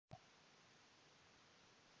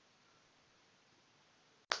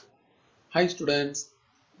Hi students,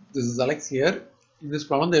 this is Alex here. In this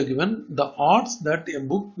problem they have given the odds that a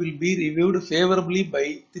book will be reviewed favorably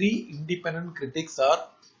by 3 independent critics are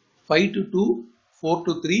 5 to 2, 4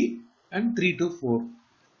 to 3 and 3 to 4.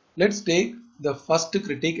 Let's take the first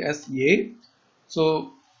critic as A.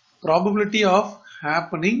 So probability of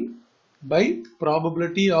happening by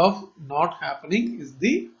probability of not happening is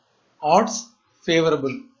the odds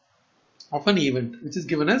favorable of an event, which is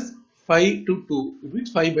given as 5 to 2, it means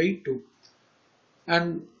 5 by 2.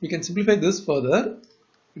 And we can simplify this further.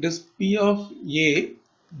 It is P of A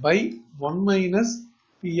by 1 minus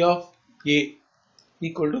P of A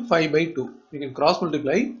equal to 5 by 2. We can cross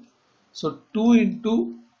multiply. So 2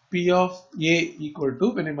 into P of A equal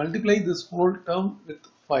to, when I multiply this whole term with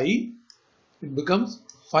 5, it becomes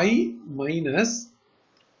 5 minus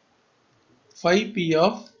 5P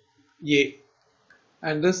of A.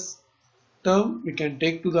 And this term we can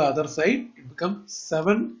take to the other side. It becomes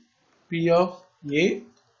 7P of A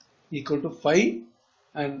equal to 5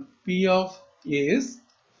 and P of A is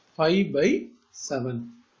 5 by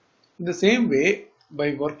 7. In the same way,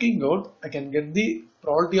 by working out, I can get the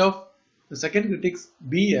probability of the second critic's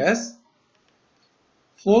B as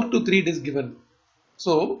 4 to 3 it is given.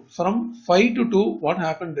 So from 5 to 2 what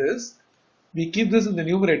happened is, we keep this in the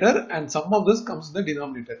numerator and sum of this comes in the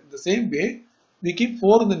denominator. In the same way, we keep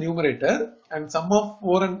 4 in the numerator and sum of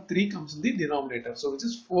 4 and 3 comes in the denominator. So which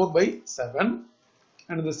is 4 by 7.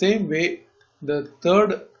 And in the same way, the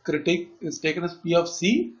third critic is taken as P of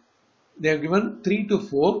C. They have given 3 to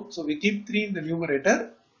 4. So we keep 3 in the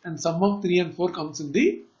numerator and sum of 3 and 4 comes in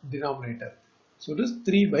the denominator. So it is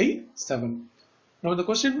 3 by 7. Now the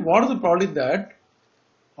question, what is the probability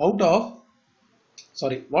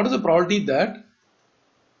that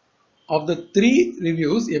of the 3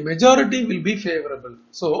 reviews, a majority will be favorable.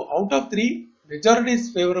 So out of 3, majority is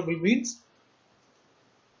favorable means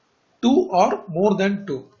 2 or more than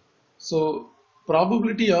 2. So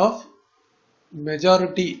probability of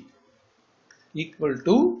majority equal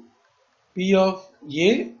to P of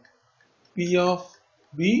A, P of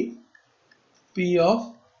B, P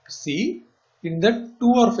of C. In that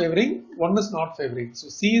 2 are favoring, 1 is not favoring. So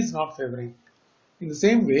C is not favoring. In the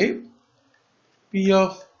same way, P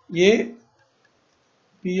of A,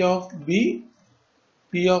 P of B,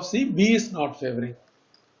 P of C, B is not favoring.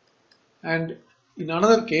 And in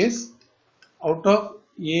another case, out of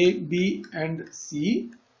A, B and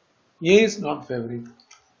C, A is not favoring.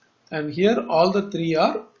 And here all the 3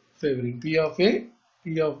 are favoring. P of A,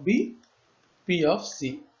 P of B, P of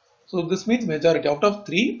C. So this means majority. Out of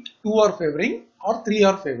 3, 2 are favoring or 3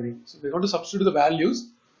 are favoring. So we are going to substitute the values.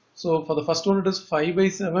 So for the first one it is 5 by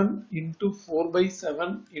 7 into 4 by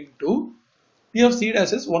 7 into P of C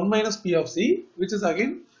dash is 1 minus P of C, which is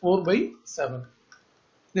again 4 by 7.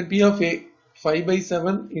 Then P of A 5 by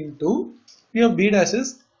 7 into P of B dash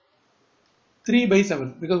is 3 by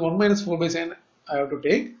 7, because 1 minus 4 by 7 I have to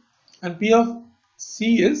take, and P of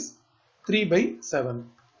C is 3 by 7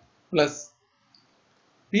 plus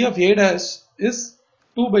P of A dash is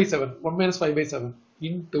 2 by 7, 1 minus 5 by 7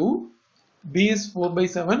 into B is 4 by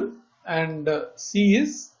 7 and C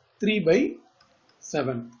is 3 by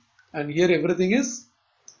 7. And here everything is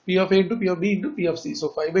P of A into P of B into P of C. So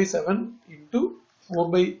 5 by 7 into 4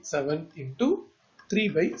 by 7 into 3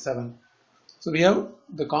 by 7. So we have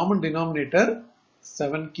the common denominator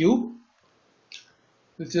 7 cube,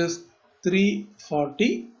 which is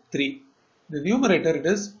 343. The numerator it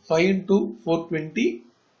is 5 into 420,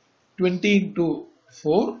 20 into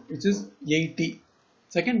 4, which is 80.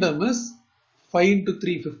 Second term is 5 into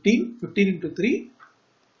 3, 15, 15 into 3,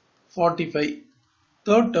 45.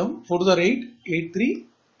 Third term, 4 are 8, 8, 3,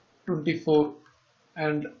 24.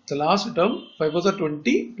 And the last term, 5 are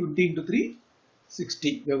 20, 20 into 3,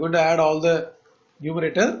 60. We are going to add all the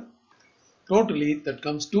numerator. Totally that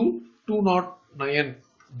comes to 209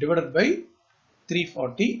 divided by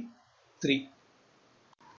 343.